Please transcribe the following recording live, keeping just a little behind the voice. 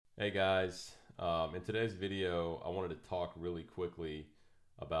Hey guys, in today's video, I wanted to talk really quickly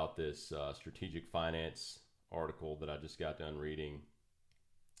about this strategic finance article that I just got done reading.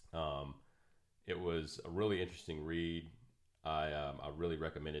 Um, it was a really interesting read. I really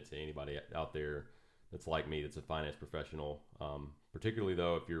recommend it to anybody out there that's like me, that's a finance professional. Particularly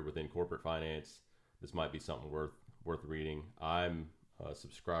though, if you're within corporate finance, this might be something worth reading. I'm a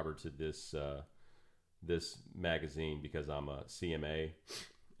subscriber to this magazine because I'm a CMA,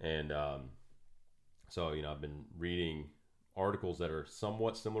 and I've been reading articles that are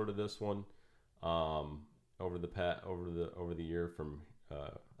somewhat similar to this one over the year. From I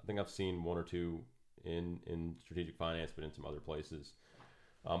think I've seen one or two in strategic finance, but in some other places.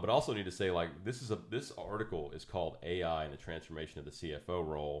 But I also need to say, like, this article is called AI and the Transformation of the CFO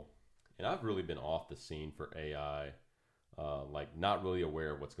Role, and I've really been off the scene for AI, like not really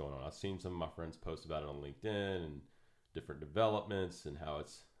aware of what's going on. I've seen some of my friends post about it on LinkedIn and different developments and how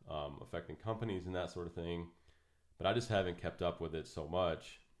it's affecting companies and that sort of thing, but I just haven't kept up with it so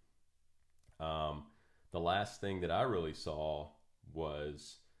much. The last thing that I really saw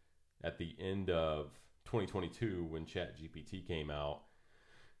was at the end of 2022 when ChatGPT came out,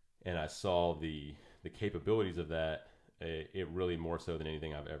 and I saw the capabilities of that. It really, more so than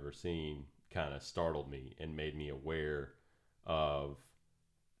anything I've ever seen, kind of startled me and made me aware of.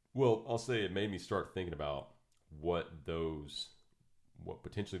 Well, I'll say it made me start thinking about what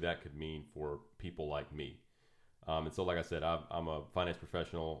potentially that could mean for people like me. And so, like I said, I'm a finance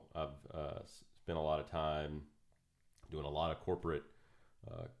professional. I've spent a lot of time doing a lot of corporate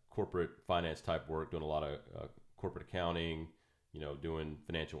finance type work, doing a lot of corporate accounting, doing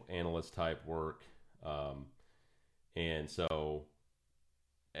financial analyst type work. And so,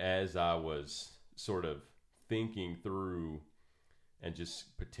 as I was sort of thinking through and just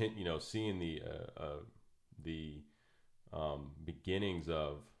seeing the beginnings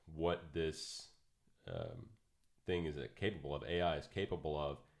of what this um, thing is capable of, AI is capable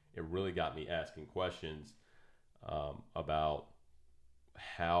of, it really got me asking questions about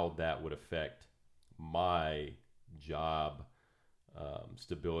how that would affect my job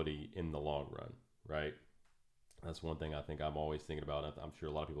stability in the long run, right? That's one thing I think I'm always thinking about. And I'm sure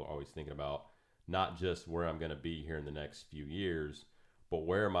a lot of people are always thinking about not just where I'm going to be here in the next few years, but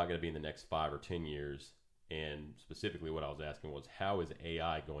where am I going to be in the next 5 or 10 years? And specifically, what I was asking was, how is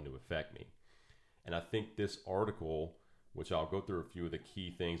AI going to affect me? And I think this article, which I'll go through a few of the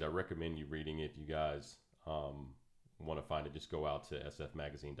key things, I recommend you reading it. If you guys want to find it, just go out to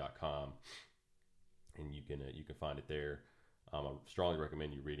sfmagazine.com and you can find it there. I strongly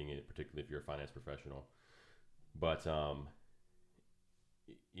recommend you reading it, particularly if you're a finance professional. But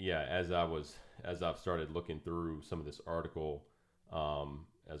yeah, as I've started looking through some of this article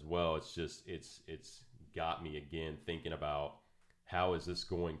as well, it's got me again thinking about how is this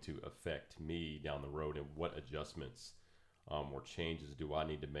going to affect me down the road, and what adjustments or changes do I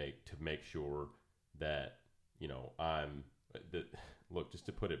need to make sure that I'm that look, just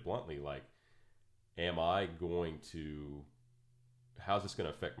to put it bluntly, like, am I going to how's this going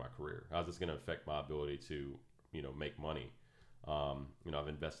to affect my career? How's this going to affect my ability to make money? I've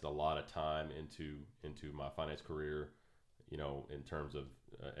invested a lot of time into my finance career, in terms of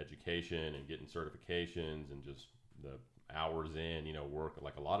education and getting certifications and just the hours in, work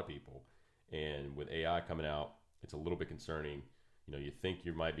like a lot of people. And with AI coming out, it's a little bit concerning. You think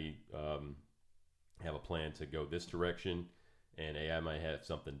you might be have a plan to go this direction, and AI might have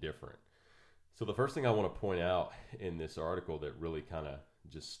something different. So the first thing I want to point out in this article that really kind of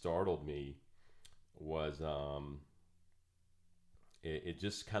just startled me was it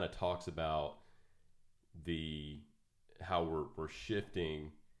just kind of talks about the how we're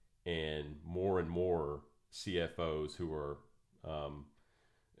shifting, and more CFOs who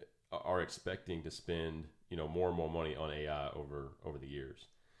are expecting to spend more and more money on AI over the years.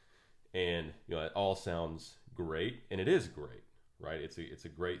 And it all sounds great, and it is great, right? It's a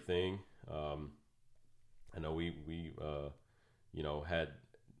great thing. I know we had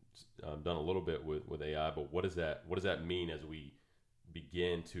done a little bit with AI, but what does that mean as we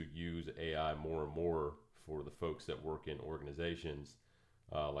begin to use AI more and more for the folks that work in organizations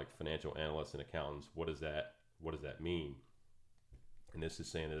like financial analysts and accountants? What does that mean? And this is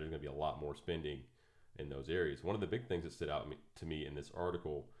saying that there's going to be a lot more spending in those areas. One of the big things that stood out to me in this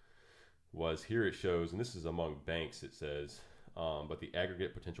article was, here it shows, and this is among banks, it says, but the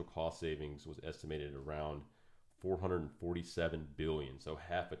aggregate potential cost savings was estimated around 447 billion, so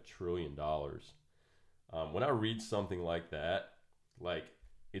 $500 billion. When I read something like that, like,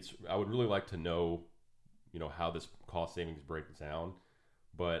 I would really like to know, how this cost savings breaks down,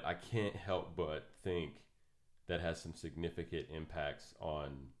 but I can't help but think that has some significant impacts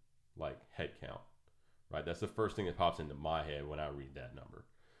on like headcount, right? That's the first thing that pops into my head when I read that number.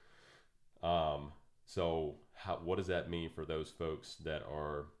 So what does that mean for those folks that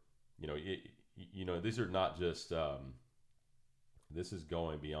are, these are not just, this is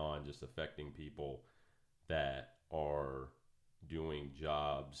going beyond just affecting people that are doing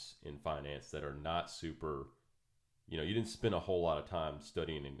jobs in finance that are not super, you didn't spend a whole lot of time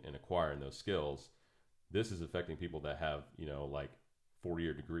studying and acquiring those skills. This is affecting people that have, like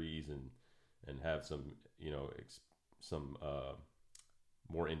 4-year degrees and have some, some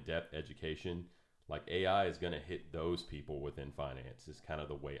more in-depth education. Like AI is going to hit those people within finance is kind of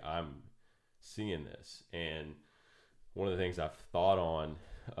the way I'm seeing this. And one of the things I've thought on,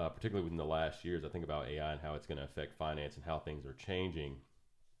 particularly within the last years, I think about AI and how it's going to affect finance and how things are changing,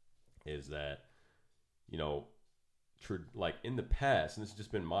 is that, like in the past, and this has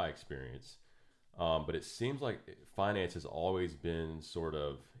just been my experience, but it seems like finance has always been sort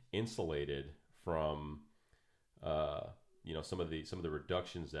of insulated from, some of the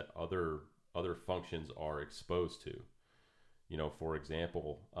reductions that other functions are exposed to. For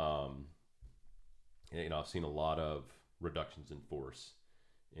example, I've seen a lot of reductions in force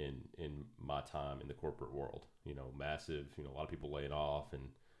in my time in the corporate world. Massive. A lot of people laying off, and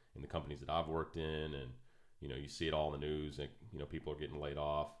in the companies that I've worked in, and you see it all in the news, and people are getting laid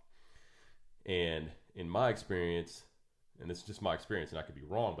off. And in my experience, and this is just my experience, and I could be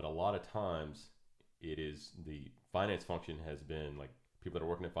wrong, but a lot of times it is the finance function has been like people that are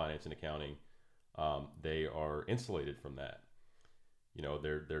working in finance and accounting. They are insulated from that.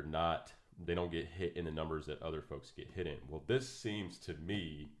 They're not. They don't get hit in the numbers that other folks get hit in. Well, this seems to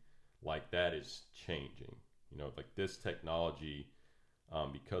me like that is changing. Like this technology,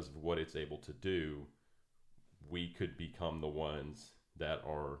 because of what it's able to do, we could become the ones that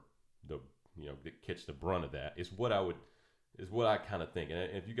are that catch the brunt of that. Is what I kind of think. And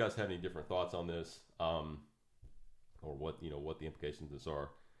if you guys have any different thoughts on this, or what the implications of this are,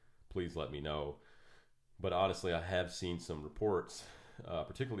 please let me know. But honestly, I have seen some reports,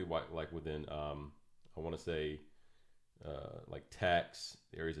 particularly like within, I want to say, like tax,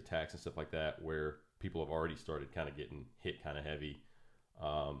 areas of tax and stuff like that, where people have already started kind of getting hit kind of heavy.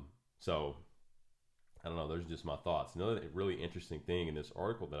 So I don't know. Those are just my thoughts. Another really interesting thing in this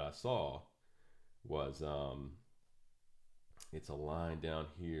article that I saw was, it's a line down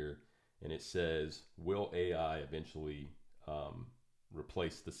here, and it says, "Will AI eventually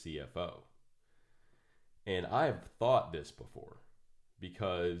replace the CFO?" And I've thought this before,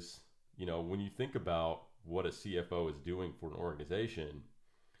 because when you think about what a CFO is doing for an organization,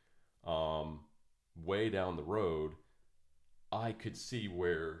 way down the road, I could see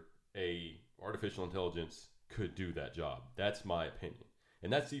where a artificial intelligence could do that job. That's my opinion.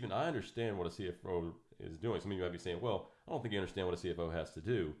 And that's even, I understand what a CFO is doing. Some of you might be saying, well, I don't think you understand what a CFO has to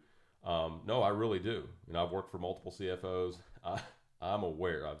do. No, I really do. I've worked for multiple CFOs. I'm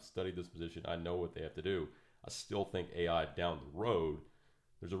aware. I've studied this position. I know what they have to do. I still think AI down the road,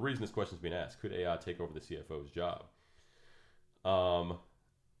 there's a reason this question is being asked. Could AI take over the CFO's job?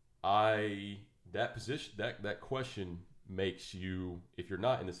 That question makes you, if you're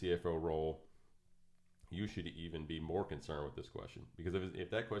not in the CFO role, you should even be more concerned with this question, because if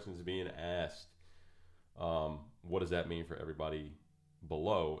that question is being asked, what does that mean for everybody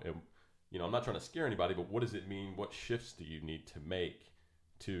below? And I'm not trying to scare anybody, but what does it mean? What shifts do you need to make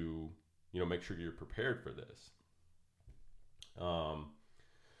to make sure you're prepared for this?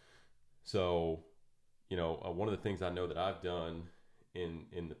 So one of the things I know that I've done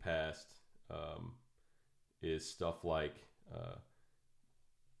in the past is stuff like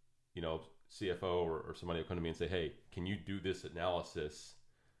CFO or somebody will come to me and say, hey, can you do this analysis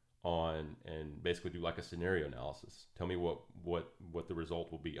on, and basically do like a scenario analysis? Tell me what the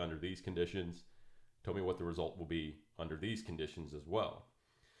result will be under these conditions. Tell me what the result will be under these conditions as well.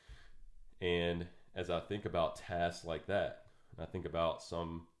 And as I think about tasks like that, I think about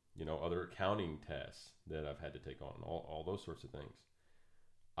some, other accounting tasks that I've had to take on, all those sorts of things.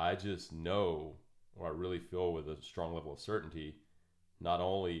 I just know, or I really feel with a strong level of certainty, not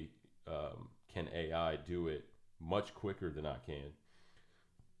only can AI do it much quicker than I can,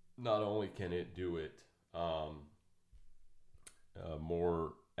 not only can it do it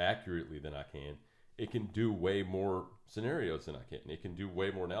more accurately than I can, it can do way more scenarios than I can. It can do way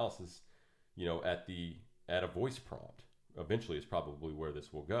more analysis, at a voice prompt. Eventually is probably where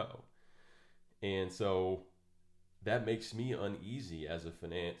this will go. And so that makes me uneasy as a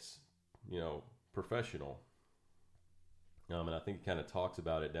finance, professional. And I think it kind of talks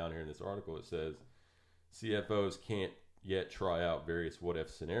about it down here in this article. It says CFOs can't yet try out various what if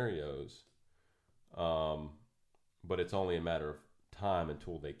scenarios, but it's only a matter of time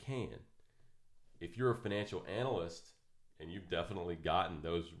until they can. If you're a financial analyst and you've definitely gotten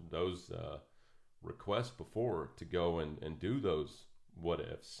those requests before to go and do those what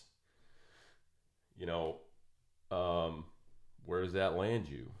ifs, where does that land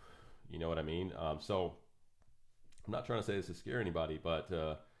you? You know what I mean? So I'm not trying to say this to scare anybody, but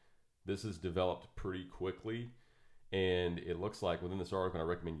this is developed pretty quickly. And it looks like within this article, and I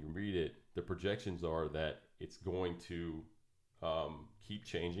recommend you read it, the projections are that it's going to keep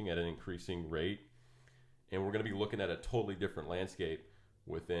changing at an increasing rate. And we're going to be looking at a totally different landscape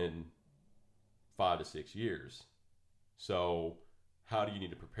within 5 to 6 years. So how do you need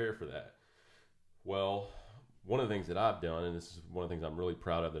to prepare for that? Well, one of the things that I've done, and this is one of the things I'm really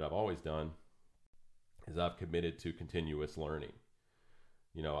proud of that I've always done, is I've committed to continuous learning.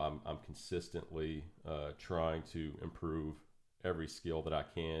 I'm consistently trying to improve every skill that I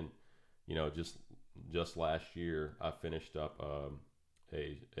can. Just last year, I finished up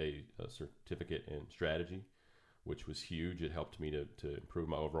a certificate in strategy, which was huge. It helped me to improve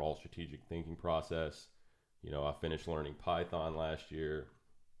my overall strategic thinking process. I finished learning Python last year.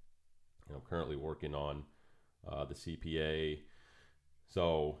 I'm currently working on the CPA.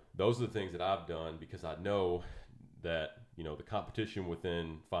 So those are the things that I've done because I know that, the competition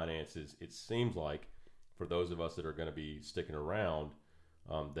within finances, it seems like for those of us that are going to be sticking around,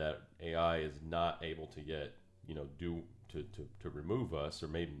 that AI is not able to yet, do to remove us or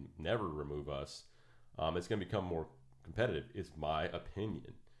maybe never remove us. It's going to become more competitive, is my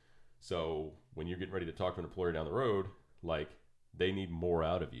opinion. So when you're getting ready to talk to an employer down the road, like they need more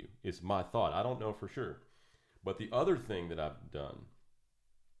out of you. It's my thought. I don't know for sure. But the other thing that I've done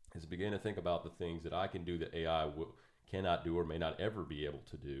is begin to think about the things that I can do that AI cannot do or may not ever be able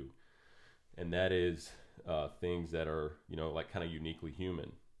to do. And that is things that are, like kind of uniquely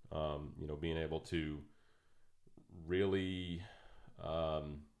human. Being able to really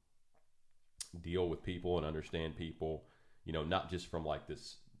deal with people and understand people, not just from like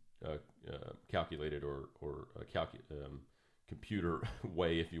this calculated or computer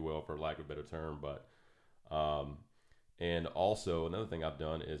way, if you will, for lack of a better term. But and also another thing I've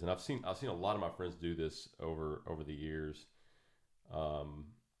done is, and I've seen a lot of my friends do this over the years,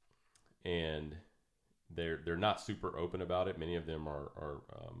 and they're not super open about it. Many of them are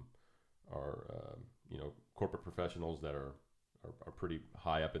corporate professionals that are pretty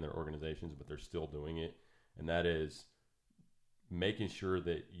high up in their organizations, but they're still doing it. And that is making sure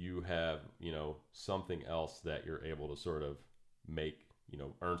that you have, something else that you're able to sort of make,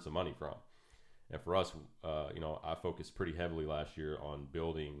 earn some money from. And for us, I focused pretty heavily last year on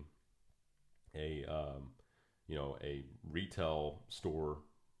building a retail store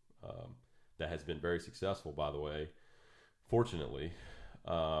that has been very successful, by the way, fortunately.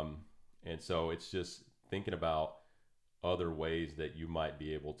 And so it's just thinking about other ways that you might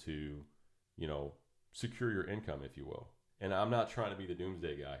be able to, secure your income, if you will. And I'm not trying to be the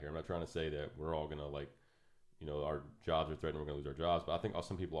doomsday guy here. I'm not trying to say that we're all going to our jobs are threatened, we're going to lose our jobs. But I think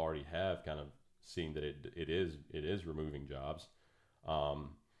some people already have kind of seen that it is removing jobs.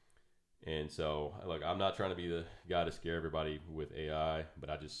 And so, look, I'm not trying to be the guy to scare everybody with AI, but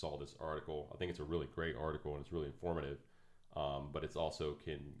I just saw this article. I think it's a really great article and it's really informative. But it's also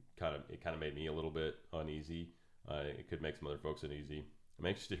it kind of made me a little bit uneasy. It could make some other folks uneasy. I'm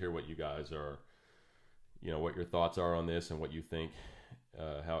anxious to hear what you guys are, what your thoughts are on this and what you think,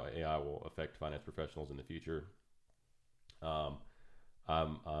 how AI will affect finance professionals in the future.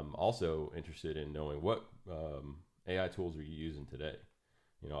 I'm also interested in knowing what AI tools are you using today.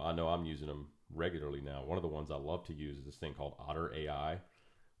 I know I'm using them regularly now. One of the ones I love to use is this thing called Otter AI,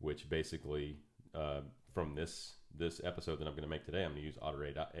 which basically from this episode that I'm going to make today, I'm going to use Otter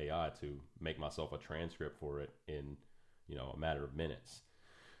AI to make myself a transcript for it in a matter of minutes,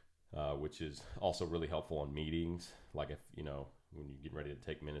 which is also really helpful in meetings. Like if when you get ready to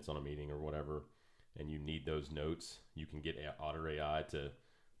take minutes on a meeting or whatever, and you need those notes, you can get Otter AI to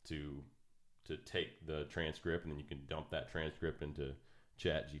take the transcript, and then you can dump that transcript into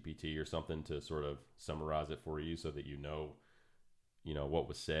Chat GPT or something to sort of summarize it for you, so that what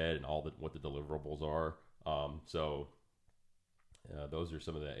was said and what the deliverables are. So those are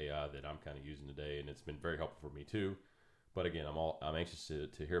some of the AI that I'm kind of using today, and it's been very helpful for me too. But again, I'm anxious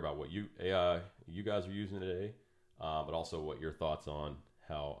to hear about what AI you guys are using today, but also what your thoughts on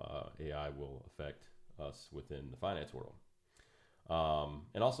how AI will affect us within the finance world.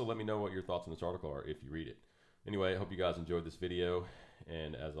 And also let me know what your thoughts on this article are if you read it. Anyway, I hope you guys enjoyed this video.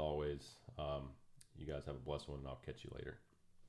 And as always, you guys have a blessed one, and I'll catch you later.